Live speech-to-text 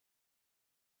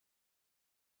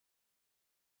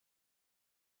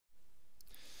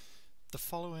The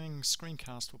following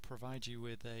screencast will provide you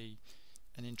with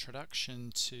an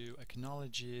introduction to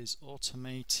Acknowledge's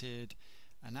automated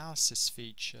analysis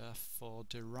feature for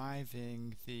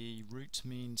deriving the root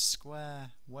mean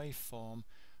square waveform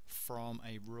from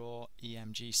a raw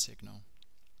EMG signal.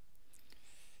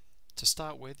 To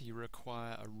start with, you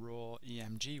require a raw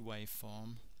EMG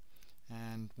waveform,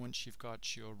 and once you've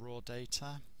got your raw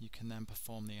data, you can then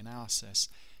perform the analysis.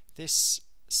 This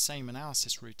same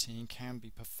analysis routine can be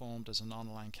performed as an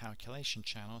online calculation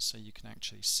channel, so you can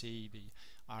actually see the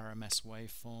RMS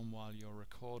waveform while you're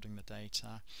recording the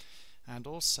data, and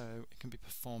also it can be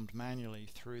performed manually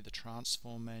through the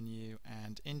transform menu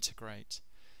and integrate.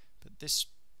 But this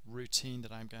routine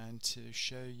that I'm going to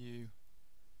show you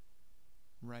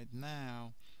right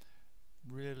now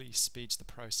really speeds the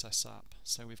process up.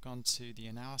 So we've gone to the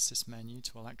analysis menu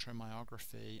to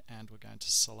electromyography, and we're going to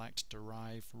select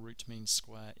Derive root mean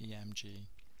square EMG.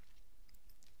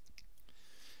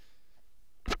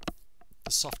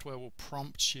 The software will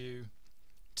prompt you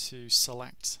to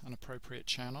select an appropriate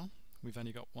channel. We've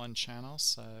only got one channel,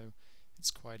 so it's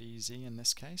quite easy in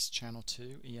this case, channel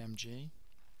 2 EMG.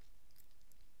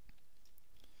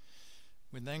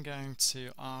 We're then going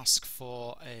to ask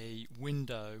for a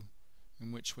window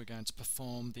in which we're going to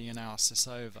perform the analysis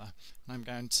over. And I'm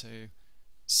going to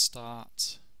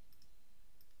start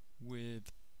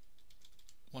with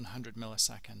 100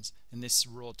 milliseconds, and this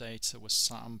raw data was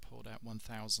sampled at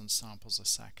 1000 samples a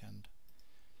second.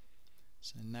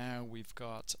 So now we've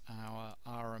got our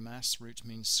RMS root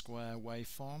mean square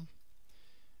waveform,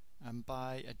 and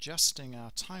by adjusting our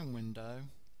time window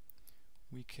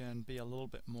we can be a little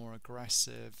bit more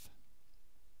aggressive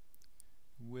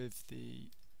with the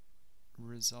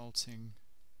resulting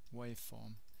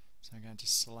waveform. So I'm going to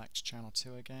select channel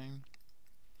 2 again,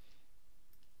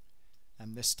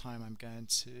 and this time I'm going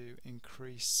to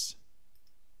increase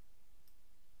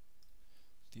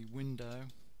the window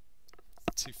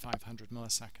to 500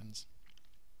 milliseconds.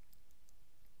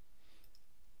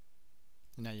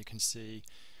 Now you can see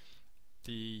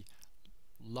the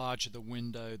larger the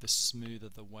window, the smoother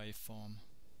the waveform.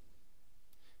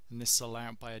 And this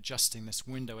by adjusting this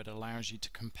window, it allows you to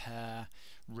compare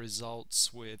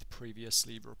results with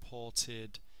previously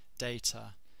reported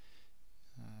data.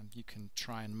 You can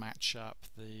try and match up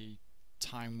the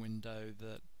time window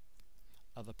that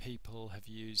other people have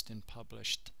used in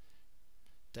published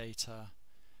data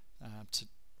to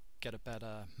get a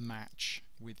better match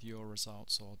with your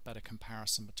results, or better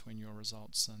comparison between your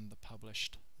results and the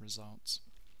published results.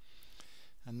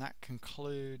 And that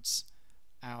concludes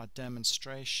our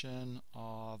demonstration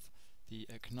of the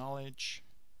Acknowledge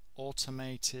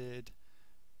automated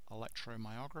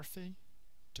electromyography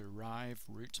Derive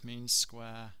root mean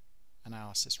square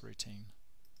analysis routine.